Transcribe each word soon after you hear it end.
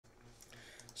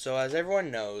So as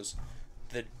everyone knows,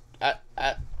 the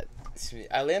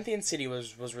Atlanthian City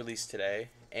was released today,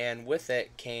 and with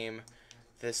it came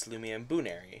this Loomian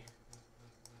Boonary.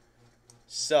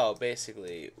 So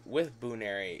basically, with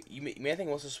Boonary, you may think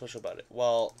what's so special about it?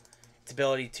 Well, its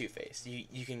ability two-faced.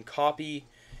 You can copy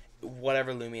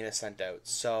whatever Loomian is sent out.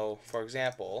 So, for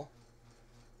example,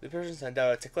 the person sent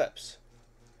out its Eclipse.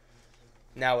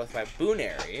 Now with my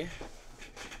Boonary,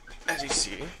 as you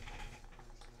see,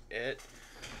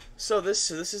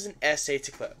 this is an S8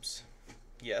 Eclipse.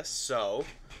 Yes, so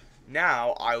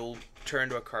now I will turn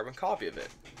to a carbon copy of it.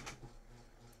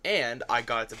 And I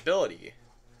got its ability.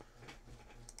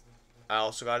 I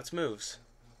also got its moves.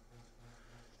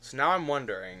 So now I'm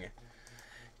wondering,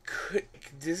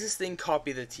 does this thing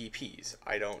copy the TPs?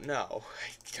 I don't know.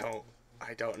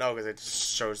 I don't know because it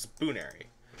just shows Boonary.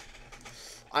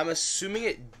 I'm assuming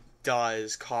it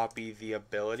does copy the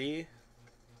ability,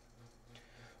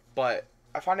 but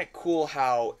I find it cool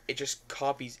how it just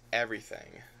copies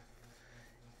everything.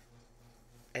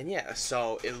 And yeah,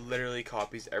 so it literally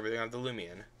copies everything of the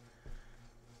Loomian.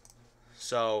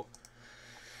 So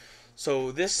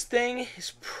this thing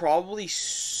is probably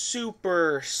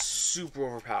super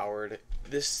overpowered.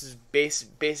 This is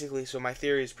basically, so my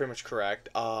theory is pretty much correct.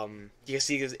 You can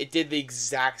see because it did the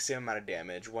exact same amount of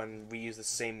damage when we used the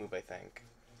same move, I think,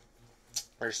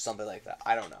 or something like that.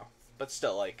 I don't know, but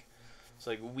still, like, so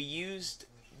like we used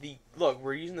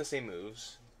we're using the same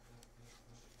moves.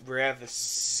 We have the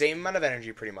same amount of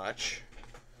energy, pretty much.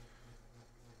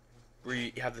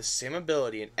 We have the same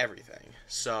ability and everything.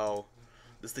 So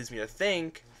this leads me to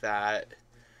think that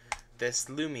this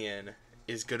Loomian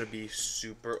is going to be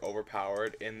super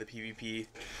overpowered in the PvP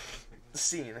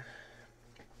scene.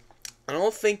 I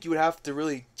don't think you would have to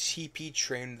really TP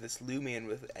train this Loomian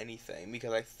with anything,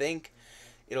 because I think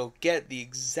it'll get the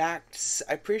exact,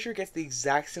 I'm pretty sure it gets the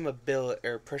exact same ability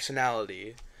or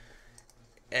personality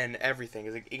and everything.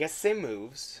 It gets the same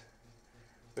moves,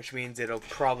 which means it'll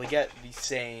probably get the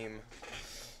same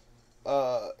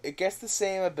it gets the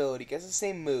same ability, gets the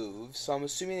same moves, so I'm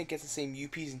assuming it gets the same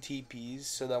UPs and TPs,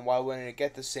 so then why wouldn't it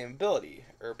get the same ability,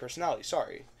 or personality,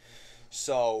 sorry.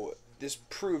 So, this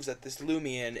proves that this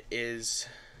Loomian is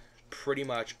pretty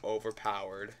much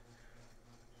overpowered,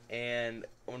 and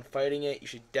when fighting it, you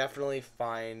should definitely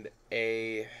find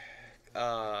a,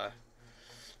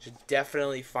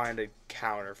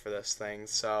 counter for this thing,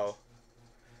 so,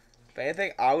 if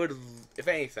anything,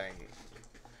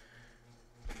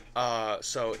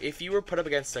 so if you were put up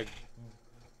against a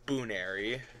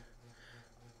Boonary,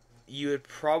 you would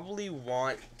probably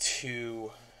want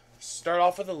to start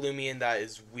off with a Loomian that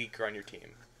is weaker on your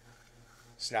team.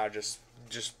 So now just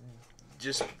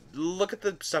look at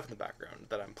the stuff in the background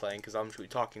that I'm playing, because I'm just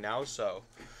talking now. So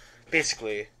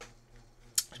basically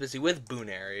with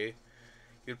Boonary,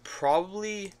 you'd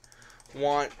probably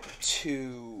want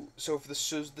to, so the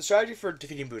strategy for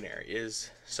defeating Boonary is,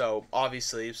 so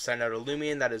obviously send out a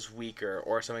Loomian that is weaker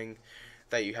or something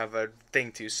that you have a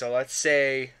thing to. So let's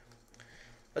say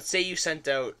you sent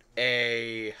out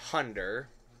a Hunter,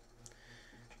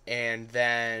 and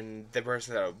then the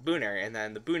person sent out Boonary, and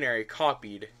then the Boonary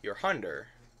copied your Hunter.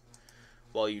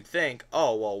 Well, you'd think,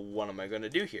 oh well, what am I going to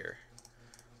do here?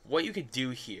 What you could do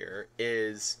here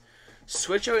is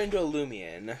switch out into a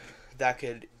Loomian that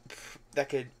could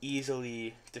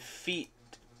easily defeat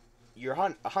your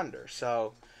Hunter.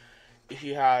 So if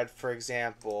you had, for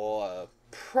example, a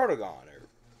Protagon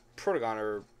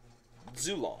or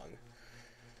Zulong,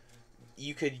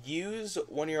 you could use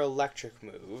one of your electric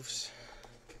moves,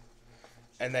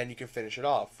 and then you can finish it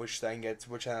off, which then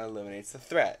eliminates the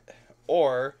threat.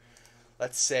 Or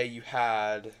let's say you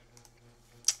had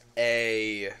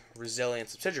a resilient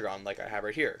Subsidion like I have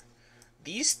right here.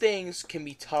 These things can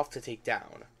be tough to take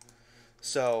down.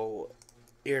 So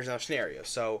here's another scenario.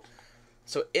 So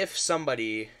if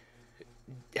somebody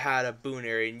had a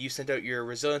Boonary and you sent out your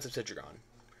resilient Obsidian,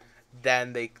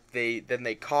 then they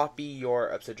copy your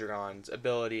Obsidian's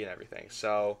ability and everything.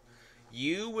 So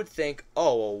you would think,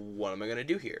 oh well, what am I gonna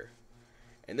do here?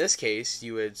 In this case,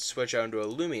 you would switch out into a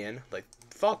Loomian like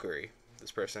Valkyrie.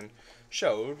 This person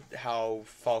showed how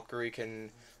Valkyrie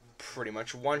can pretty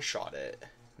much one-shot it.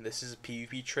 This is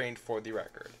PvP trained for the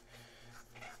record.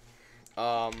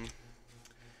 So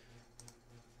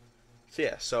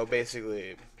yeah, so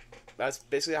basically, that's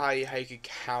basically how you could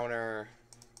counter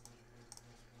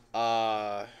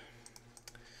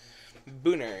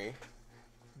Boonary.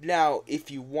 Now,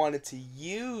 if you wanted to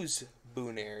use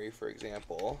Boonary, for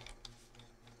example,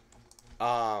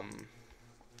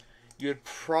 you'd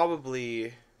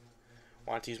probably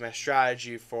want to use my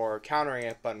strategy for countering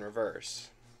it, but in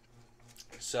reverse.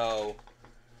 So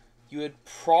you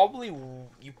probably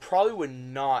would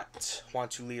not want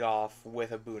to lead off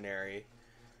with a Boonary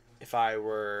if I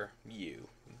were you.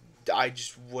 I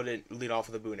just wouldn't lead off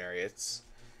with a Boonary. It's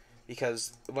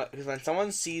because when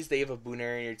someone sees they have a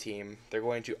Boonary in your team, they're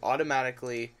going to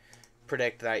automatically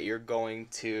predict that you're going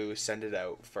to send it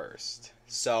out first.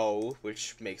 So,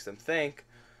 which makes them think,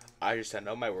 I just send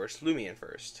out my worst Loomian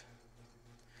first.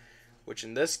 Which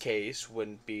in this case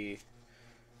wouldn't be,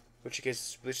 which in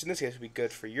this case would be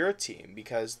good for your team,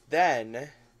 because then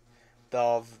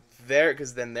their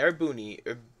Boonary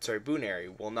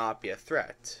will not be a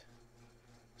threat.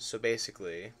 So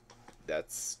basically,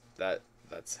 that's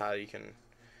how you can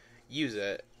use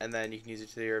it, and then you can use it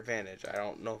to your advantage. I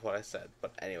don't know what I said,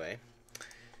 but anyway.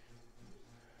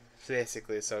 So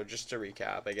basically, just to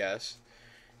recap, I guess,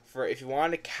 if you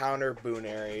want to counter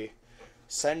Boonary,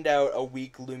 send out a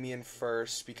weak Loomian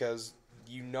first, because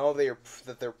you know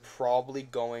that they're probably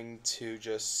going to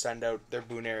just send out their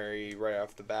Boonary right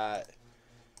off the bat,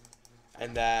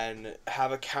 and then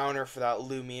have a counter for that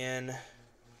Loomian.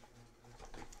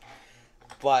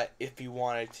 But if you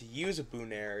wanted to use a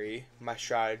Boonary, my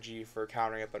strategy for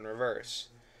countering up in reverse,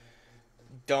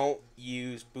 don't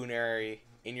use Boonary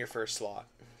in your first slot,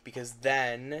 because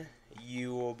then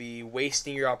you will be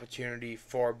wasting your opportunity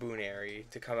for Boonary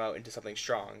to come out into something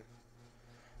strong,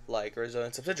 like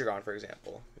Resilience of Sidragon, for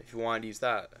example, if you wanted to use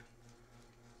that.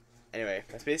 Anyway,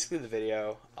 that's basically the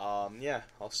video. Yeah,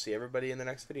 I'll see everybody in the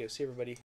next video. See everybody.